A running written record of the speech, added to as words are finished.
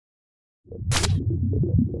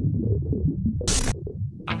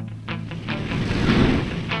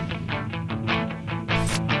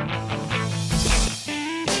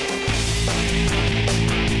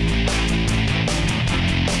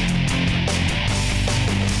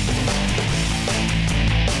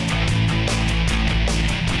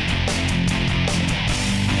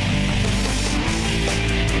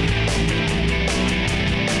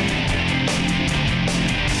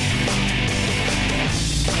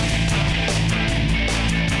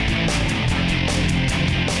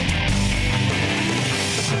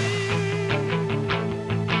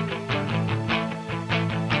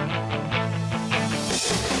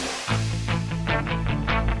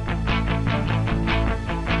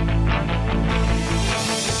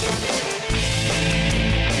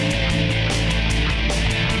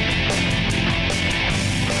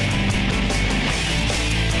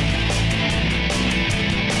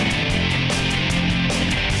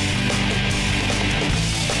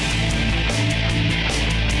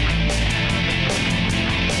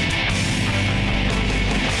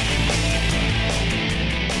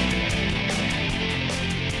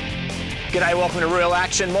G'day, welcome to Real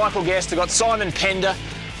Action. Michael Guest, I've got Simon Pender,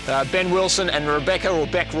 Ben Wilson and Rebecca, or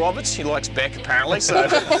Beck Roberts. She likes Beck apparently, so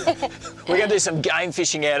we're going to do some game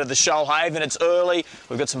fishing out of the Shoalhaven. It's early,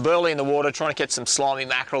 we've got some burley in the water, trying to catch some slimy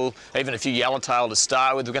mackerel, even a few yellowtail to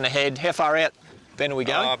start with. We're going to head, how far out, Ben, are we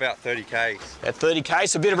going? About 30 k's. At 30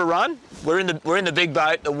 k's, so a bit of a run. We're in the big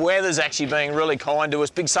boat. The weather's actually being really kind to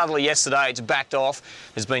us. Big southerly yesterday, it's backed off.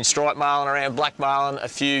 There's been striped marlin around, black marlin, a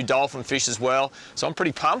few dolphin fish as well. So I'm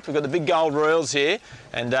pretty pumped. We've got the big gold reels here,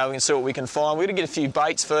 and we can see what we can find. We're going to get a few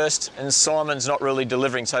baits first, and Simon's not really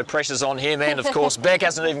delivering, so pressure's on him. And of course, Beck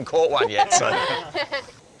hasn't even caught one yet. So.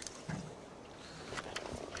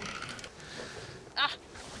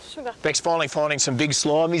 Beck's finally finding some big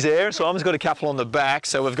slimies there. Simon's got a couple on the back,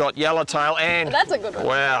 so we've got yellowtail and... Oh, that's a good one.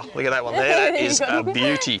 Wow, look at that one there. That is a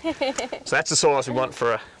beauty. So that's the size we want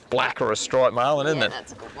for a black or a striped marlin, isn't it? Yeah,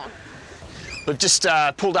 that's a good one. We've just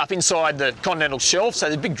pulled up inside the continental shelf, so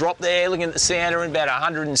there's a big drop there, looking at the sounder, about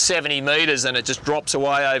 170 metres, and it just drops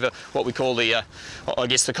away over what we call the, I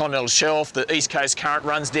guess, the continental shelf. The east coast current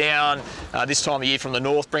runs down this time of year from the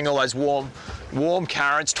north, bring all those warm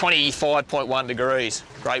currents, 25.1 degrees.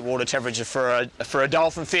 Great water temperature for a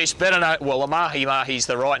dolphin fish. Better known, well, a Mahi Mahi is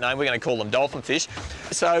the right name. We're going to call them dolphin fish.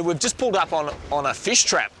 So we've just pulled up on a fish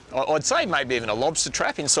trap. I'd say maybe even a lobster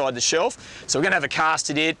trap inside the shelf. So we're going to have a cast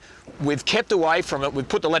at it. We've kept away from it. We've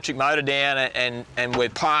put the electric motor down and we're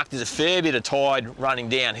parked. There's a fair bit of tide running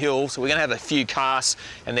downhill. So we're going to have a few casts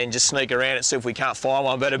and then just sneak around and see if we can't find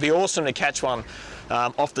one. But it'd be awesome to catch one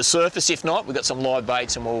off the surface. If not, we've got some live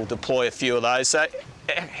baits and we'll deploy a few of those. So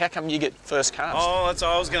how come you get first cast? Oh, that's why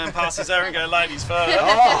I was going to pass this over and go ladies first.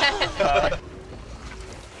 Oh.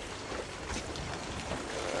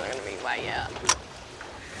 We're going to be way out.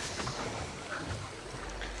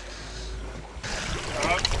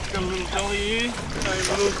 Alright, got a little dolly here.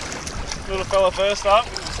 Little fella first up.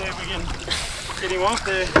 We'll see if we can get him off.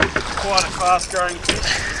 They're quite a fast growing fish.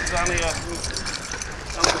 It's only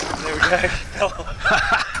there we go.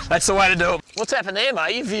 That's the way to do it. What's happened there,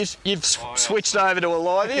 mate? You've switched over to a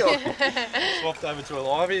livey? Or? Swapped over to a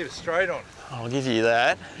livey, straight on. I'll give you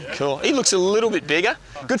that. Yeah. Cool. He looks a little bit bigger.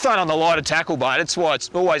 Good fun on the lighter tackle bait. It's why it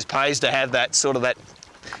always pays to have that sort of that.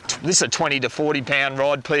 This is a 20 to 40 pound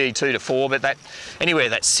rod, PE 2 to 4, but that anywhere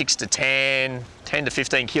that's 6 to 10 to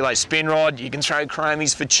 15 kilo spin rod. You can throw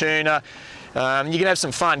chromies for tuna. You can have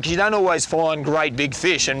some fun because you don't always find great big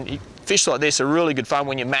fish, and fish like this are really good fun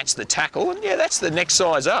when you match the tackle. And yeah, that's the next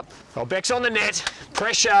size up. Oh, Beck's on the net.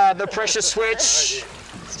 Pressure, the pressure switch.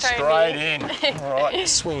 Straight in. All right,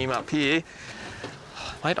 swing him up here.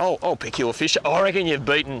 Mate, I'll pick your fish. I reckon you've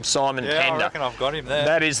beaten Simon Pender. Yeah, I reckon I've got him there.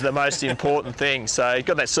 That is the most important thing. So you've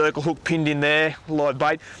got that circle hook pinned in there, live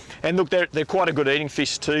bait. And look, they're quite a good eating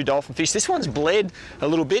fish too, dolphin fish. This one's bled a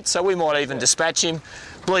little bit, so we might even dispatch him,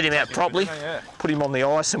 bleed him out properly, put him on the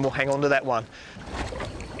ice, and we'll hang on to that one.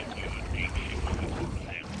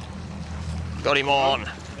 Got him on.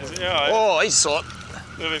 Is it? Yeah, oh, he's sort.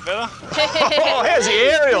 A little bit better. Oh, how's the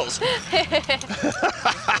aerials?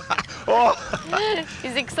 Oh.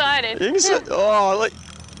 He's excited. Oh, look,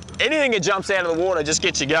 anything that jumps out of the water just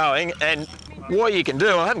gets you going. And what you can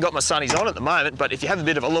do, I haven't got my sunnies on at the moment, but if you have a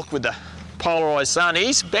bit of a look with the polarised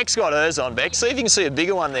sunnies, Beck's got hers on, Beck. See if you can see a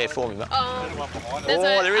bigger one there for me.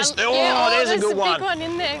 There is. There's a good one. Big one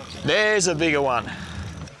in there. There's a bigger one.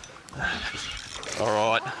 All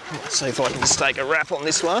right, let's see if I can just take a wrap on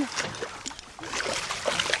this one.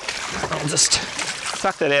 I'll just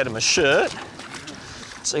tuck that out of my shirt.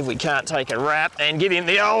 See if we can't take a wrap and give him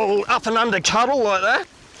the old up and under cuddle like that.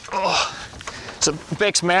 Oh. So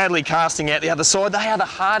Beck's madly casting out the other side. They are the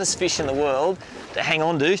hardest fish in the world to hang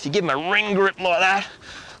on to. If you give them a ring grip like that,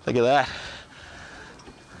 look at that.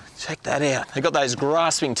 Check that out. They've got those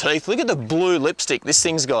grasping teeth. Look at the blue lipstick this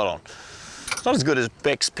thing's got on. It's not as good as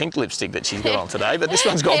Beck's pink lipstick that she's got on today, but this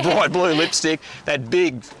one's got bright blue lipstick, that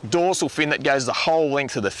big dorsal fin that goes the whole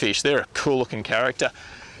length of the fish. They're a cool looking character.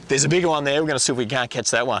 There's a bigger one there. We're going to see if we can't catch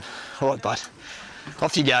that one. All right, bud.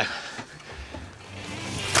 Off you go.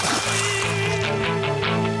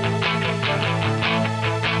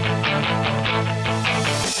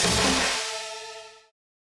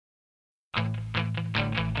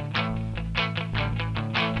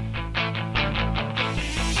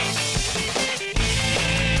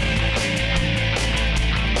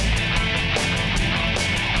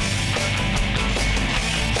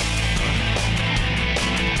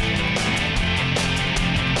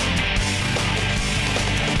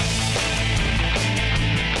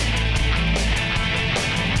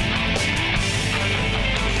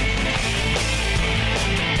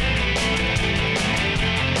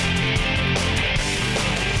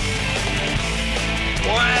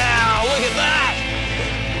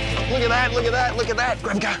 Look at that,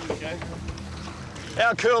 grab go.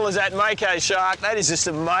 How cool is that Mako shark? That is just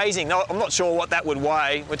amazing. No, I'm not sure what that would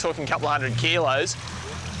weigh. We're talking a couple of 100 kilos.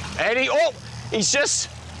 And he's just,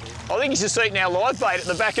 I think he's just eating our live bait at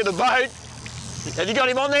the back of the boat. Have you got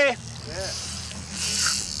him on there? Yeah.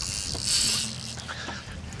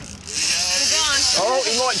 Oh,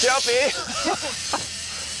 he might jump here.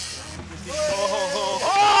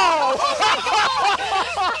 Oh!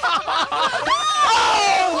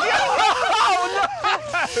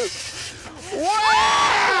 Wow!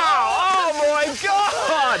 Oh my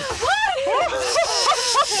God!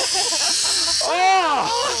 Oh!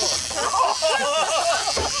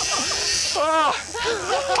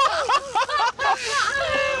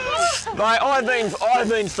 Mate, I've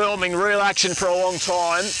been filming real action for a long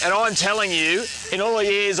time, and I'm telling you, in all the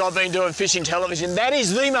years I've been doing fishing television, that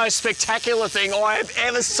is the most spectacular thing I have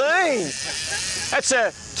ever seen. That's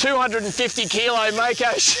a 250 kilo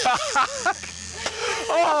Mako shark.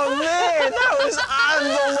 Oh man, that was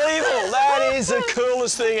unbelievable. That is the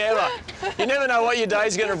coolest thing ever. You never know what your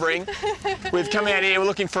day's going to bring. We've come out here, we're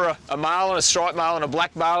looking for a marlin, a striped marlin, a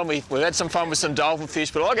black marlin. We've had some fun with some dolphin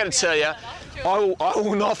fish, but I got to tell you, I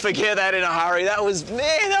will not forget that in a hurry. That was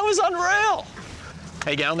unreal. How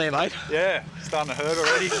you going there, mate? Yeah, starting to hurt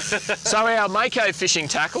already. So our Mako fishing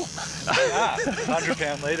tackle.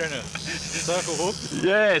 100-pound leader in a circle hook.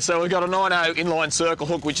 Yeah, so we've got a 9.0 inline circle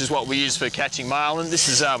hook, which is what we use for catching marlin. This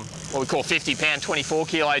is what we call 50-pound,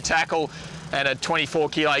 24-kilo tackle and a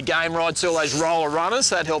 24-kilo game rod. So all those roller runners,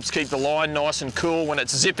 that helps keep the line nice and cool when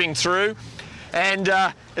it's zipping through. And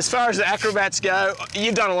as far as the acrobats go,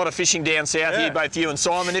 you've done a lot of fishing down south here, both you and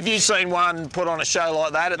Simon. Have you seen one put on a show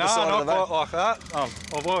like that at the side of the boat? No, not quite like that.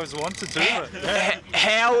 I've always wanted to. But, yeah.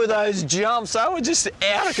 How were those jumps? They were just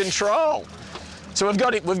out of control. So we've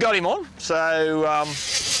got him on. So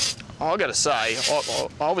I've got to say,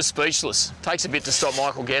 I was speechless. It takes a bit to stop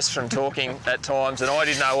Michael Guest from talking at times, and I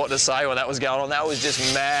didn't know what to say when that was going on. That was just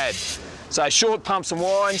mad. So short pumps and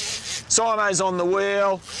winds, Simo's on the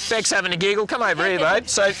wheel, Beck's having a giggle. Come over here, babe.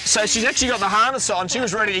 So she's actually got the harness on. She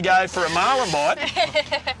was ready to go for a marlin bite.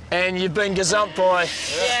 And you've been gazumped by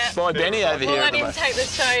Benny over here. We'll let him take the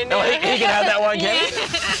show now. Oh, he can have that one, can he?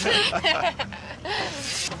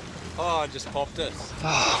 Oh, I just popped it.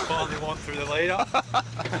 Finally went through the leader.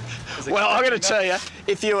 Well, I've got to tell you,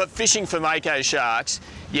 if you were fishing for Mako sharks,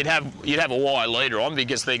 you'd have a wire leader on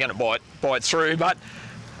because they're going to bite through. But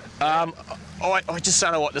I just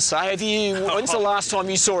don't know what to say. When's the last time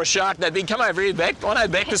you saw a shark that big? Come over here, Beck. I know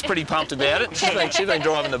Beck was pretty pumped about it. She's been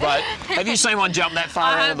driving the boat. Have you seen one jump that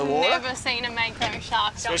far out of the water? I've never seen a Mako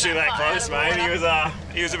shark jump Especially that close, mate.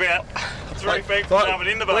 He was about 3 feet from jumping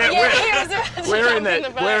in the boat.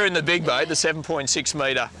 We're in the big boat, the 7.6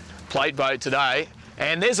 metre plate boat today.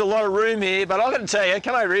 And there's a lot of room here, but I've got to tell you,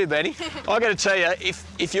 come over here, Benny. I've got to tell you,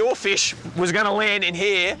 if your fish was going to land in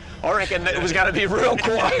here, I reckon that it was going to be real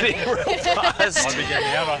quiet here, real fast. I'd be getting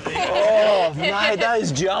out, I think. Oh, mate,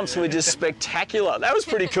 those jumps were just spectacular. That was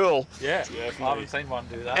pretty cool. Yeah, I haven't seen one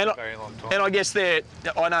do that in a very long time. And I guess I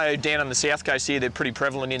know down on the south coast here, they're pretty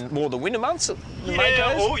prevalent in more the winter months.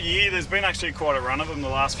 Yeah, all year. There's been actually quite a run of them the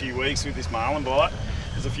last few weeks with this marlin bite.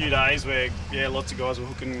 There's a few days where, lots of guys were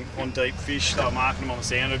hooking on deep fish, they were marking them on the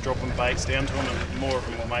sounder, dropping baits down to them, and more of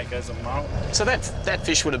them will make as a marlin. So that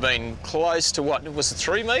fish would have been close to what? Was it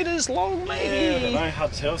 3 metres long, maybe? Yeah, I don't know,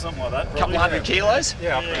 hard to tell, something like that. A couple of 100 kilos?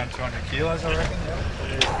 Yeah, up around 200 kilos, I reckon.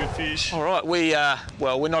 Yeah, good fish. All right,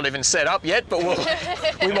 well, we're not even set up yet, but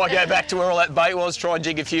we might go back to where all that bait was, try and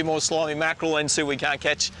jig a few more slimy mackerel and see if we can't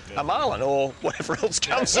catch a marlin or whatever else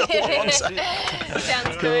comes along. So.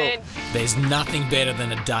 Sounds good. There's nothing better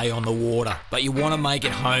than a day on the water, but you want to make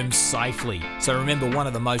it home safely. So remember, one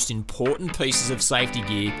of the most important pieces of safety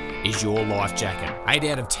gear is your life jacket. 8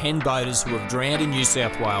 out of 10 boaters who have drowned in New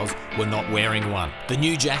South Wales were not wearing one. The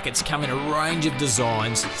new jackets come in a range of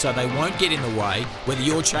designs, so they won't get in the way, whether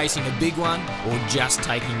you're chasing a big one or just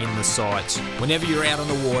taking in the sights. Whenever you're out on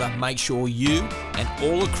the water, make sure you and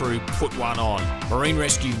all the crew put one on. Marine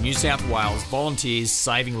Rescue New South Wales volunteers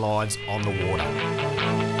saving lives on the water.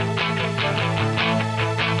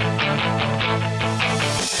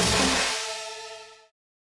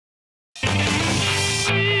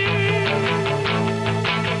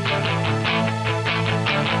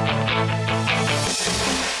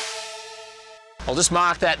 I'll just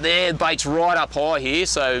mark that there, the bait's right up high here,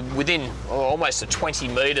 so within almost 20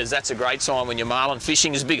 metres, that's a great sign when you're marlin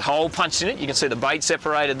fishing. There's a big hole punched in it, you can see the bait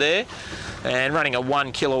separated there, and running a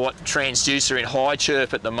 1 kilowatt transducer in high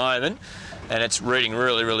chirp at the moment, and it's reading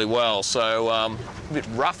really, really well. So a bit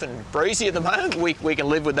rough and breezy at the moment, we can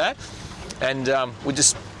live with that, and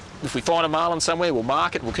if we find a marlin somewhere, we'll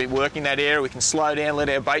mark it, we'll keep working that area, we can slow down, let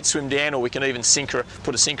our bait swim down, or we can even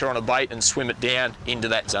put a sinker on a bait and swim it down into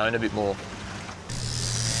that zone a bit more.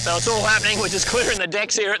 So it's all happening, we're just clearing the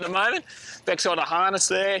decks here at the moment. Beck's got a harness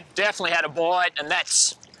there, definitely had a bite, and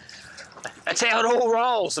that's how it all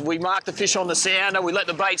rolls. We mark the fish on the sounder, we let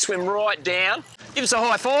the bait swim right down. Give us a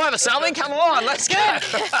high five or something, come on, let's go.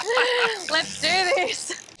 Let's do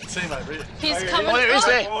this. See him over here. He's coming. Oh, there he is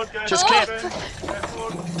there. Just careful.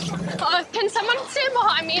 Oh, can someone stand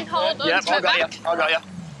behind me and hold on Yep, to I it got back? you, I got you.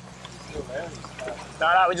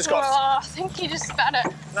 No, we just got... Oh, I think he just spat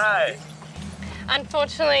it. No.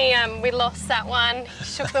 Unfortunately, we lost that one. He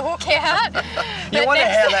shook the hook out. You wonder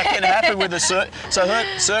how that can happen with the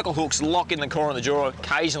circle hooks lock in the core of the jaw.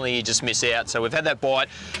 Occasionally you just miss out. So we've had that bite,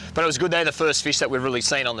 but it was good. They're the first fish that we've really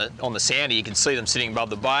seen on the sounder. You can see them sitting above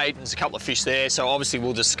the bait. There's a couple of fish there, so obviously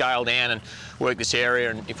we'll just scale down and work this area,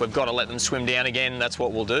 and if we've got to let them swim down again, that's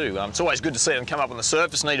what we'll do. It's always good to see them come up on the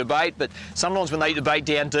surface and eat a bait, but sometimes when they eat the bait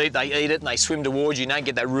down deep, they eat it and they swim towards you and don't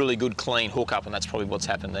get that really good clean hook up, and that's probably what's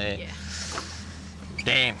happened there. Yeah.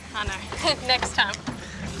 Damn. I know. Next time.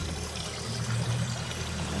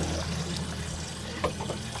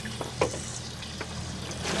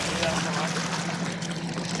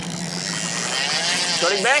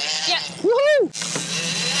 Got him back? Yeah. Woohoo!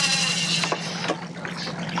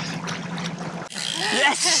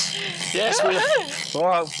 Yes! Yes,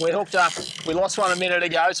 we're hooked up. We lost one a minute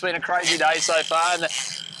ago. It's been a crazy day so far, and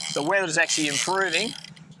the weather's actually improving.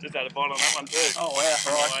 Just had a bite on that one too. Oh wow,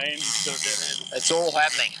 right. It's all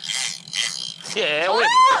happening. Yeah,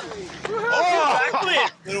 Exactly.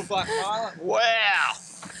 Little black marlin. Wow.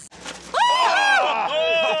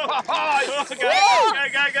 Go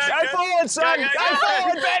forward, son. Go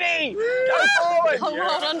forward, Benny. Go forward. Oh,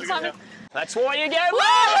 well done, Simon. That's why you go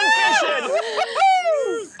marlin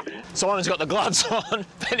fishing. Simon's got the gloves on.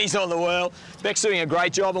 Benny's on the whirl. Beck's doing a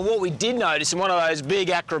great job. And what we did notice in one of those big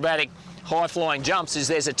acrobatic high-flying jumps is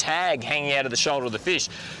there's a tag hanging out of the shoulder of the fish.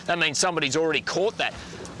 That means somebody's already caught that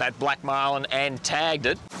black marlin and tagged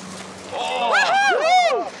it.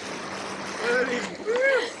 Oh!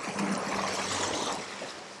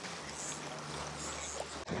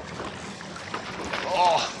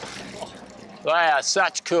 Oh, they are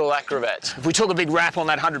such cool acrobats. If we took a big wrap on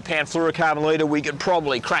that 100-pound fluorocarbon leader, we could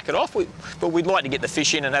probably crack it off, but we'd like to get the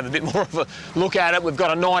fish in and have a bit more of a look at it. We've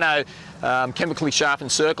got a 9.0 chemically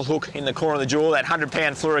sharpened circle hook in the core of the jaw, that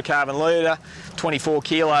 100-pound fluorocarbon leader, 24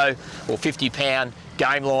 kilo or 50-pound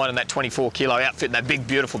game line, and that 24 kilo outfit, and that big,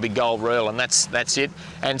 beautiful, big gold reel, and that's it.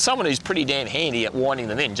 And someone who's pretty damn handy at winding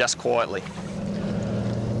them in just quietly.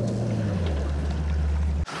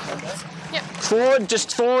 Yep. Forward,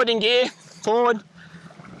 just forward in gear, forward.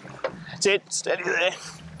 That's it, steady there.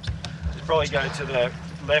 Just probably go to the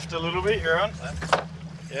left a little bit, you're on?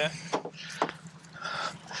 Yeah.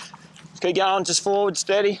 Keep going, just forward,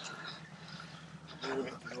 steady. A little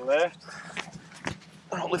bit to the left.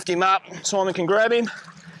 I'll lift him up, Simon can grab him.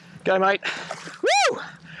 Go, mate. Woo!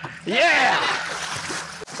 Yeah!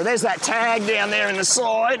 So there's that tag down there in the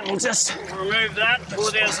side, and we'll just remove that, pull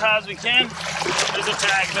it out as hard as we can. There's a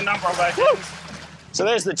tag, the number on both ends. So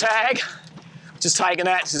there's the tag. Just taking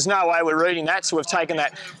that, there's no way we're reading that, so we've taken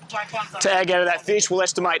that tag out of that fish. We'll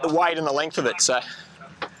estimate the weight and the length of it, so.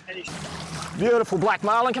 Beautiful black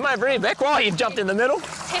marlin. Come over here, Beck, while you've jumped in the middle.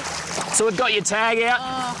 So we've got your tag out.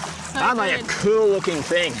 Oh, so Aren't they a cool looking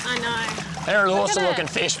thing? I know. They're an awesome looking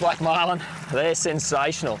fish, black marlin. they're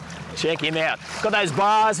sensational. Check him out. Got those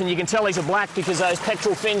bars, and you can tell he's a black because those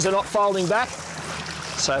pectoral fins are not folding back.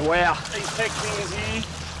 So, wow. These pec fins here,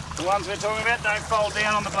 the ones we're talking about, don't fold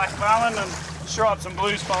down on the black marlin, and stripes and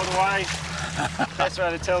blues fold away. That's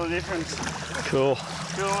why to tell the difference. Cool.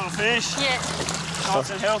 Cool little fish. Yeah. Nice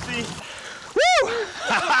and healthy. Woo!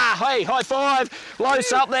 Hey, high five. Blow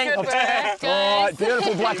something. Good work, guys. All right,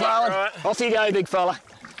 beautiful black marlin. Right. Off you go, big fella.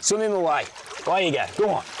 Swim him away. Away you go. Go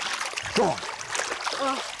on. Go on.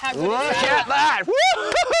 Oh, how good Look is at that.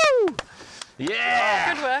 Woo-hoo!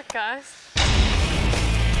 Yeah. Good work, guys.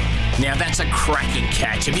 Now that's a cracking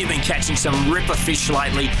catch. If you've been catching some ripper fish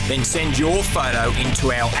lately, then send your photo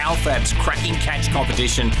into our Alfab's Cracking Catch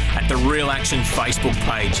competition at the Real Action Facebook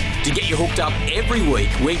page. To get you hooked up every week,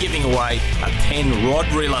 we're giving away a Penn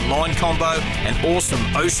rod, reel and line combo, an awesome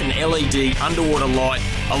Ocean LED underwater light,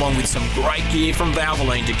 along with some great gear from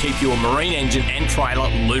Valvoline to keep your marine engine and trailer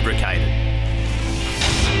lubricated.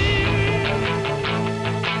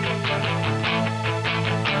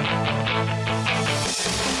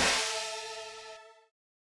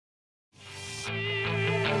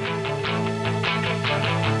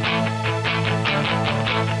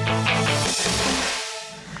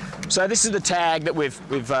 So this is the tag that we've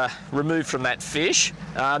removed from that fish.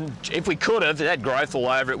 If we could have, it had growth all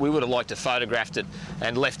over it, we would have liked to photographed it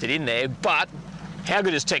and left it in there, but how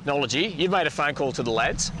good is technology? You've made a phone call to the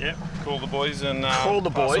lads. Yep, call the boys and pass on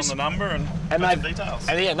the number and some details.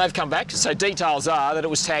 And they've come back. So details are that it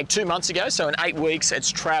was tagged 2 months ago, so in 8 weeks it's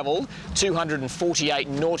travelled 248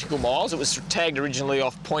 nautical miles. It was tagged originally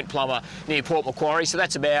off Point Plummer near Port Macquarie, so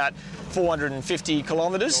that's about 450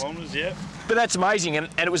 kilometres. Yeah. But that's amazing, and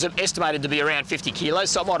it was estimated to be around 50 kilos,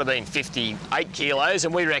 so it might have been 58 kilos,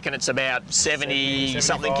 and we reckon it's about 70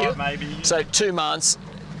 something kilos. Maybe. So 2 months,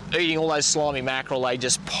 eating all those slimy mackerel, they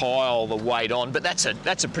just pile the weight on. But that's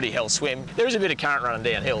a pretty hell swim. There is a bit of current running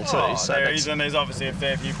downhill too. Oh, so there is, and there's obviously a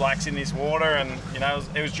fair few blacks in this water, and you know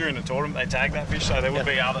it was during the tournament they tagged that fish, so there would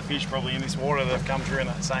be other fish probably in this water that have come through in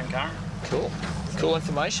that same current. Cool, cool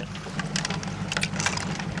information.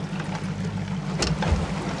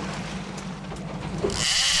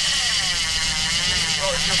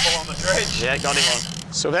 On the dredge. Yeah, got him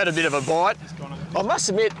on. So we've had a bit of a bite. I must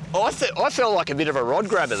admit, I felt like a bit of a rod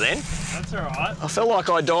grabber then. That's all right. I felt like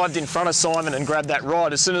I dived in front of Simon and grabbed that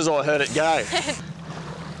rod as soon as I heard it go.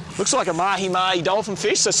 Looks like a Mahi Mahi dolphin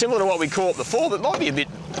fish, so similar to what we caught before, but might be a bit...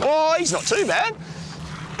 Oh, he's not too bad.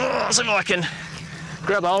 Oh, see if I can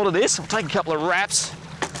grab hold of this. I'll take a couple of wraps.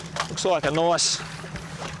 Looks like a nice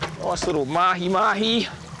little Mahi Mahi.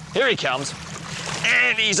 Here he comes.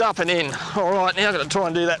 And he's up and in. All right, now I've got to try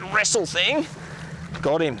and do that wrestle thing.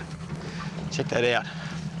 Got him. Check that out.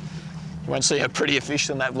 You won't see a prettier fish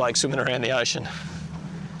than that bloke swimming around the ocean.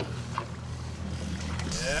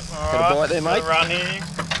 Yep, all got right. a bite there, mate? Run here.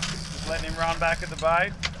 Just letting him run back at the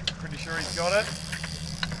bait. Pretty sure he's got it.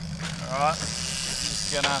 All right.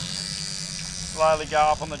 Just gonna slowly go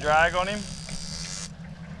up on the drag on him.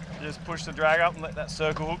 Just push the drag up and let that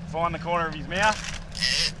circle hook find the corner of his mouth.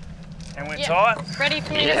 And we're tight. Ready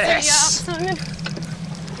for me Yes. to see you up,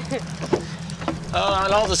 Simon?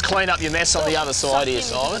 And I'll just clean up your mess on the other side here,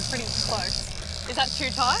 Simon. Pretty close. Is that too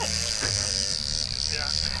tight?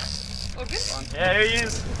 Yeah. All good? Yeah, here he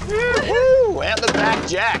is. Woo! Out the back,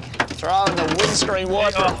 Jack. Throwing the windscreen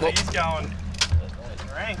wiper. Oh, he's going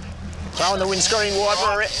rank. Throwing the windscreen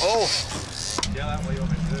wiper around. Oh. Yeah, that's what you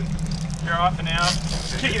want me to do. You're all right for now.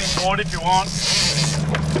 Kick it in forward if you want.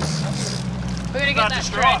 We're going to get that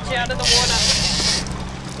dredge out of the water.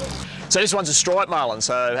 So this one's a striped marlin,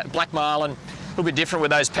 so black marlin, a little bit different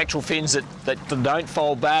with those pectoral fins that don't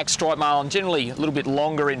fold back. Striped marlin generally a little bit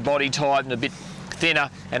longer in body type and a bit thinner,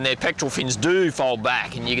 and their pectoral fins do fold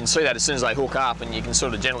back, and you can see that as soon as they hook up, and you can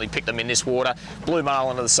sort of generally pick them in this water. Blue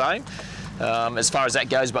marlin are the same as far as that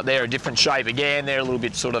goes, but they're a different shape again. They're a little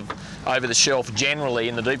bit sort of over the shelf generally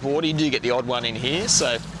in the deep water. You do get the odd one in here,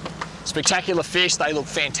 so spectacular fish. They look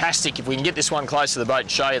fantastic. If we can get this one close to the boat and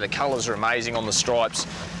show you, the colours are amazing on the stripes.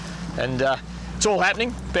 And it's all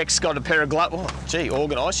happening. Beck's got a pair of gloves. Oh, gee,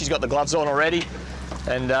 organised. She's got the gloves on already.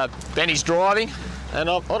 And Benny's driving. And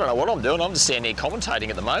I don't know what I'm doing. I'm just standing here commentating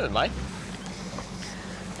at the moment, mate.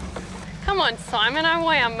 Come on, Simon. I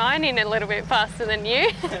weigh mine in a little bit faster than you.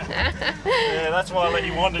 Yeah, that's why I let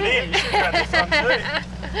you wander in. You should grab this one too.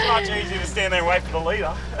 It's much easier to stand there and wait for the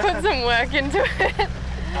leader. Put some work into it.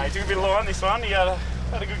 You took a bit of line this one. You had a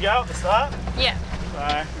good go at the start. Yeah. So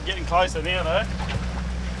we're getting closer now though. Right,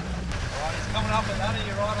 he's coming up and under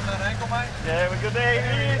you right on that ankle, mate. Yeah, we're good there.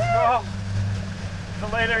 He is. Oh. The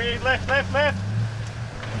leader here. Left.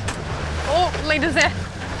 Oh, leader's there.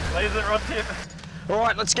 Leader's at rod tip. All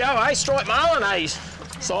right, let's go, eh? Striped marlin, eh,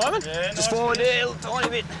 Simon? Yeah, just nice forward fish. there, a tiny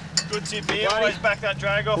bit. Good tip here, Righty. always back that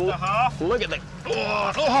drag off the half. Look at the...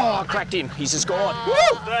 Oh, I cracked him. He's just gone. Woo!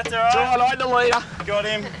 That's It's all alright. right, the leader. Got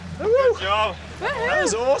him. Woo! Good job. That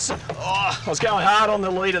was awesome. Oh, I was going hard on the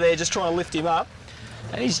leader there, just trying to lift him up.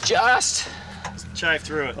 And he's just... Chafed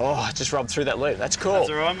through it. Oh, just rubbed through that leader. That's cool. That's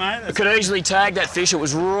alright, mate. I could easily tag that fish. It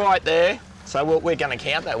was right there. So we're going to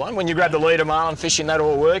count that one. When you grab the leader marlin fishing, that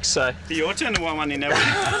all works. So Be your turn to want one in there.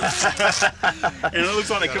 And it looks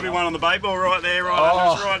like there could be one on the bait ball right there, right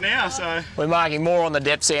under us right now. So we're marking more on the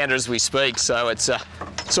depth sounder as we speak. So it's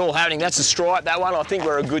all happening. That's a stripe, that one. I think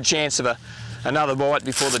we're a good chance of another bite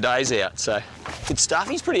before the day's out. So good stuff.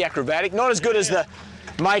 He's pretty acrobatic. Not as good as the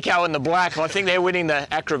Mako and the black. I think they're winning the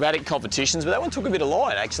acrobatic competitions, but that one took a bit of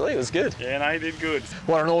light, actually. It was good. yeah, no, he did good.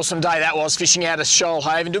 What an awesome day that was, fishing out of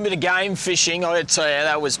Shoalhaven, doing a bit of game fishing. I tell you,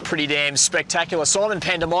 that was pretty damn spectacular. Simon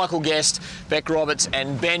Pender, Michael Guest, Beck Roberts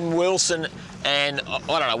and Ben Wilson. And I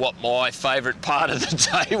don't know what my favourite part of the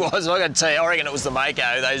day was. I got to tell you, I reckon it was the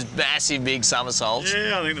Mako, those massive big somersaults.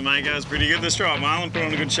 Yeah, I think the Mako's pretty good. The striped marlin put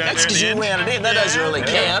on a good show. That's because you wound it in. That doesn't really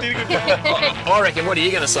count. Did a good job. I reckon, what are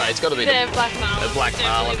you going to say? It's got to be The black marlin. the black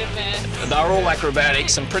marlin. Definitely the best. They're all acrobatic,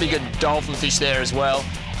 some pretty good dolphin fish there as well.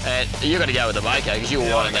 And you've got to go with the Mako because you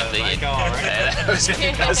were wanting that thing.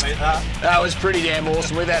 That was pretty damn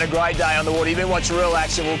awesome. We've had a great day on the water. You've been watching Real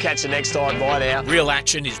Action. We'll catch you next time. Bye now. Real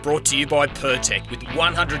Action is brought to you by Pertec, with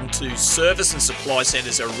 102 service and supply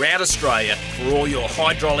centres around Australia for all your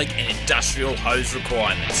hydraulic and industrial hose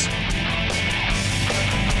requirements.